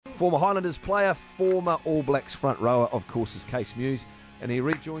Former Highlanders player, former All Blacks front rower, of course, is Kees Meeuws, and he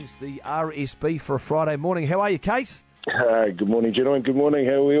rejoins the RSB for a Friday morning. How are you, Kees? Good morning, gentlemen. Good morning.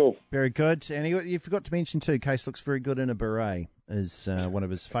 How are we all? Very good. And you forgot to mention too, Kees looks very good in a beret. Is one of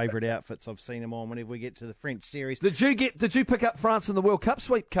his favourite outfits. I've seen him on whenever we get to the French series. Did you pick up France in the World Cup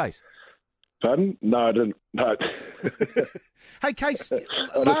sweep, Kees? Pardon? No, I didn't. No. Hey, Kees,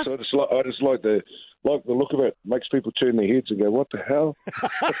 I just like the look of it. Makes people turn their heads and go, "What the hell?"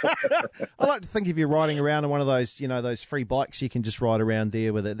 I like to think if you're riding around on one of those, those free bikes, you can just ride around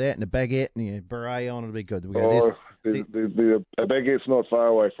there with that and a baguette and your beret on. It'll be good. We go, a baguette's not far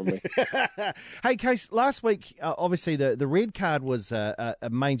away from me. Hey, Kees, last week, obviously the red card was a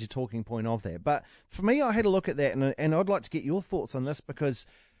major talking point of that. But for me, I had a look at that, and I'd like to get your thoughts on this because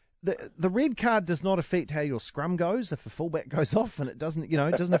the red card does not affect how your scrum goes if the fullback goes off, and it doesn't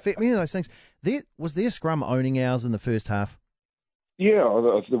affect any of those things. Was their scrum owning ours in the first half? Yeah,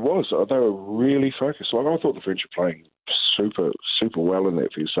 there was. They were really focused. Like, I thought the French were playing super well in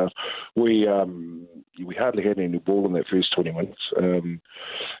that first half. We hardly had any ball in that first 20 minutes.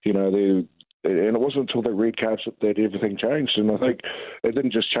 And it wasn't until that red card that everything changed. And I think it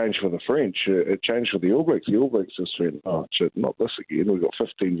didn't just change for the French, it changed for the All Blacks. The All Blacks just went, oh, shit, not this again. We got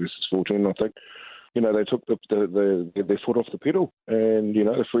 15 versus 14, I think. They took their foot off the pedal. And,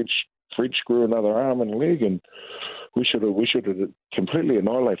 the French grew another arm and a leg, and we should have completely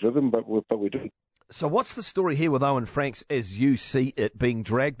annihilated them, but we didn't. So what's the story here with Owen Franks as you see it being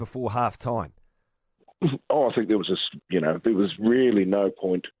dragged before half-time? Oh, I think there was there was really no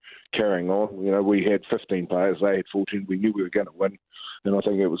point carrying on. We had 15 players, they had 14. We knew we were going to win, and I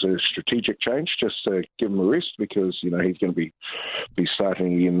think it was a strategic change just to give him a rest because he's going to be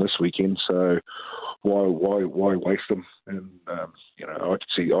starting again this weekend. So why waste him? And I can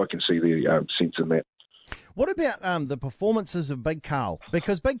see the sense in that. What about the performances of Big Carl?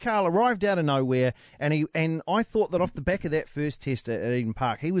 Because Big Carl arrived out of nowhere, and I thought that off the back of that first test at Eden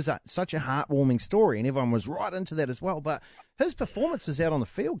Park, he was such a heartwarming story, and everyone was right into that as well. But his performances out on the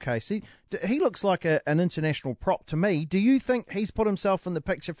field, Casey, he looks like an international prop to me. Do you think he's put himself in the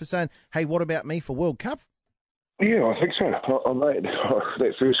picture for saying, hey, what about me for World Cup? Yeah, I think so.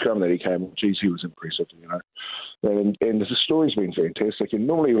 That first scrum that he came, geez, he was impressive, And the story's been fantastic. And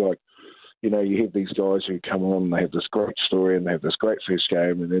normally, you have these guys who come on, they have this great story and they have this great first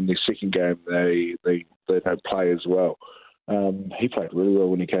game, and then their second game they don't play as well. He played really well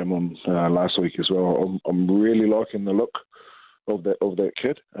when he came on last week as well. I'm really liking the look of that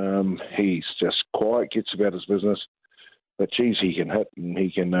kid. He's just quiet, gets about his business, but geez, he can hit and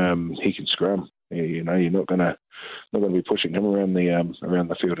he can scrum. You're not gonna be pushing him around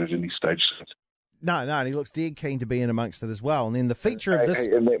the field at any stage. No, and he looks dead keen to be in amongst it as well. And then the feature of this...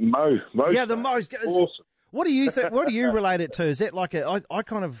 and that Mo. Yeah, the Mo's... Awesome. What do you think? What do you relate it to? Is that like I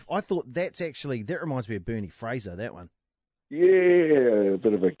thought that reminds me of Bernie Fraser, that one. Yeah, a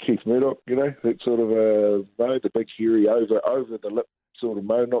bit of a Kees Meeuws, that sort of Mo, the big hairy over the lip sort of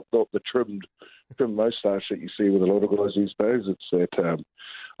Mo, not the trimmed moustache that you see with a lot of guys these days. It's that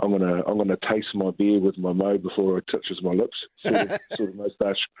I'm gonna taste my beer with my Mo before it touches my lips, sort of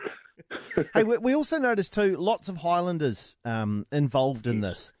moustache. Hey, we also noticed too lots of Highlanders involved in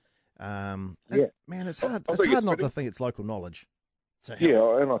this. Man, it's hard. It's hard not to think it's local knowledge.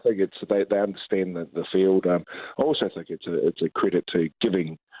 Yeah, and I think they understand the field. I also think it's a credit to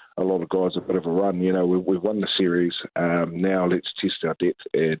giving a lot of guys a bit of a run. We've won the series. Now let's test our depth,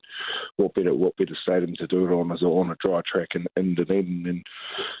 and what better stadium to do it on is on a dry track in Dunedin. And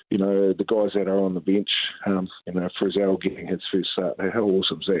the guys that are on the bench, Frizzell getting his first start. How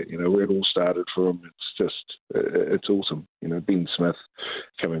awesome is that? Where it all started from. It's awesome. Ben Smith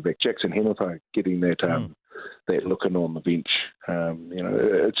coming back, Jackson Hamilton getting that looking on the bench.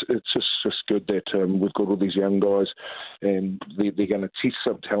 It's just good that we've got all these young guys, and they're going to test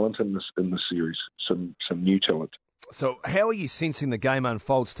some talent in this series, some new talent. So how are you sensing the game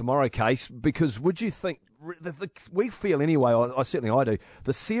unfolds tomorrow, Kees? Because would you think, we feel anyway, certainly I do,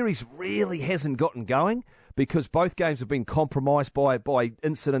 the series really hasn't gotten going because both games have been compromised by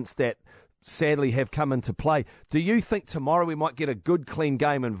incidents that sadly have come into play. Do you think tomorrow we might get a good, clean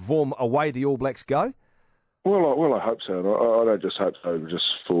game and vorm away the All Blacks go? Well, I hope so. I don't just hope so just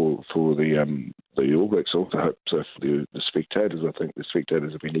for the All Blacks. I also hope so for the spectators. I think the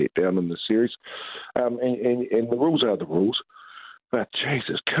spectators have been let down in this series, and the rules are the rules. But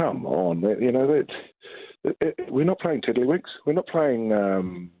Jesus, come on, we're not playing tiddlywinks. We're not playing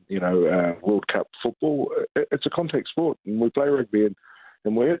World Cup football. It's a contact sport, and we play rugby,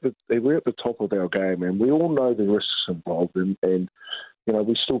 and we're at the top of our game, and we all know the risks involved, and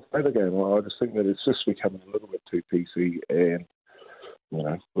we still play the game. I just think that it's just becoming a little bit too PC, and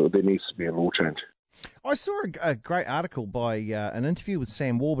well, there needs to be a law change. I saw a great article by an interview with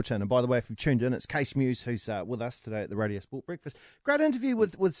Sam Warburton. And by the way, if you've tuned in, it's Kees Meeuws who's with us today at the Radio Sport Breakfast. Great interview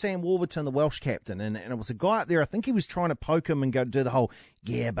with Sam Warburton, the Welsh captain. And it was a guy up there, I think he was trying to poke him and go do the whole,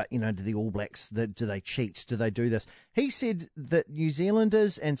 but, do the All Blacks, do they cheat? Do they do this? He said that New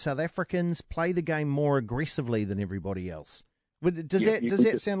Zealanders and South Africans play the game more aggressively than everybody else. Does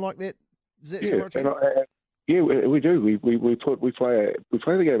that sound like that? Does that sound right? We do. We play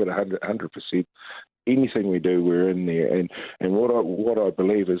the game at 100%. Anything we do, we're in there, and what I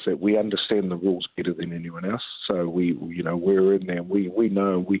believe is that we understand the rules better than anyone else. So we're in there. And we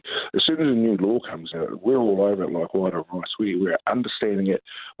know as soon as a new law comes out, we're all over it like white on rice. We're understanding it.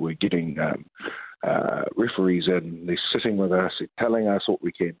 We're getting referees in. They're sitting with us, they're telling us what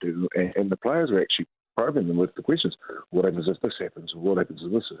we can do, and the players are actually probing them with the questions. What happens if this happens? What happens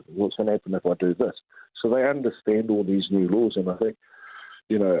if this happens? What's going to happen if I do this? So they understand all these new laws, and I think,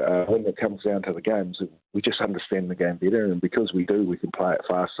 when it comes down to the games, we just understand the game better, and because we do, we can play it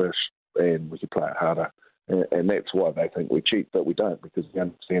faster and we can play it harder, and that's why they think we cheat, but we don't, because we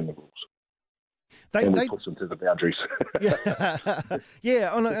understand the rules. We push them to the boundaries.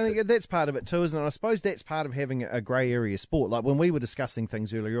 And that's part of it too, isn't it? I suppose that's part of having a grey area sport. Like when we were discussing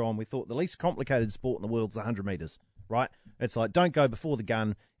things earlier on, we thought the least complicated sport in the world is 100 metres, right? It's like, don't go before the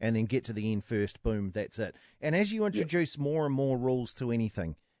gun and then get to the end first, boom, that's it. And as you introduce more and more rules to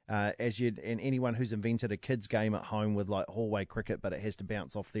anything, and anyone who's invented a kid's game at home with like hallway cricket, but it has to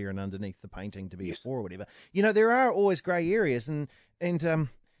bounce off there and underneath the painting to be a four or whatever, there are always grey areas, and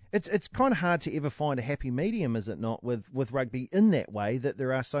It's kind of hard to ever find a happy medium, is it not, with rugby in that way, that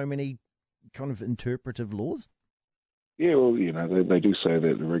there are so many kind of interpretive laws? Yeah, well, they do say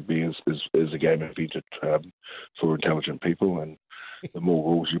that the rugby is a game invented for intelligent people, and the more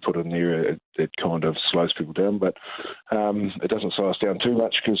rules you put in there, it kind of slows people down. But it doesn't slow us down too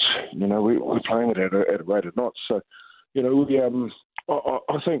much because, we're playing it at a rate of knots. So,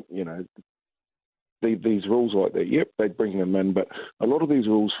 I think, these rules like that, they bring them in, but a lot of these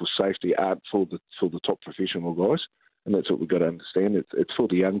rules for safety aren't for the top professional guys, and that's what we've got to understand. It's for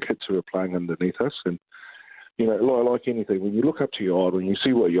the young kids who are playing underneath us, and like anything, when you look up to your idol and you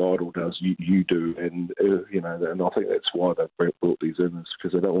see what your idol does, you do, and and I think that's why they've brought these in, is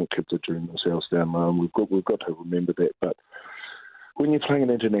because they don't want kids to dream themselves down low. And we've got to remember that, but when you're playing an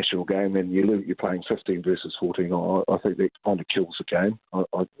international game and you're playing 15 versus 14, I think that kind of kills the game.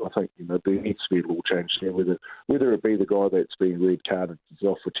 I think there needs to be a law change there, whether it be the guy that's being red carded is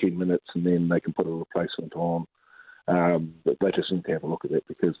off for 10 minutes and then they can put a replacement on. But they just need to have a look at it,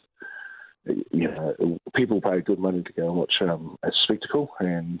 because people pay good money to go and watch a spectacle,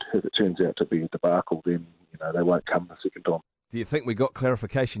 and if it turns out to be a debacle, then they won't come the second time. Do you think we got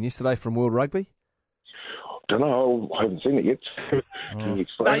clarification yesterday from World Rugby? Don't know. I haven't seen it yet. Can you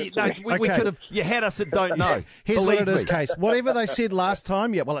explain it to me? We could have. You had us at don't know. Here's Believe what it is, me. Case. Whatever they said last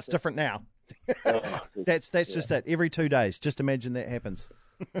time, it's different now. That's just it. Every 2 days. Just imagine that happens.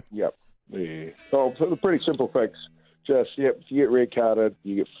 Yep. Yeah. Oh, so the pretty simple fix. Just if you get red carded,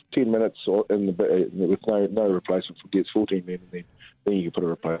 you get 10 minutes with no replacement. Gets 14 men, and then you can put a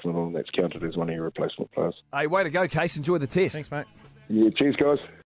replacement on, and that's counted as one of your replacement players. Hey, way to go, Case. Enjoy the test. Thanks, mate. Yeah. Cheers, guys.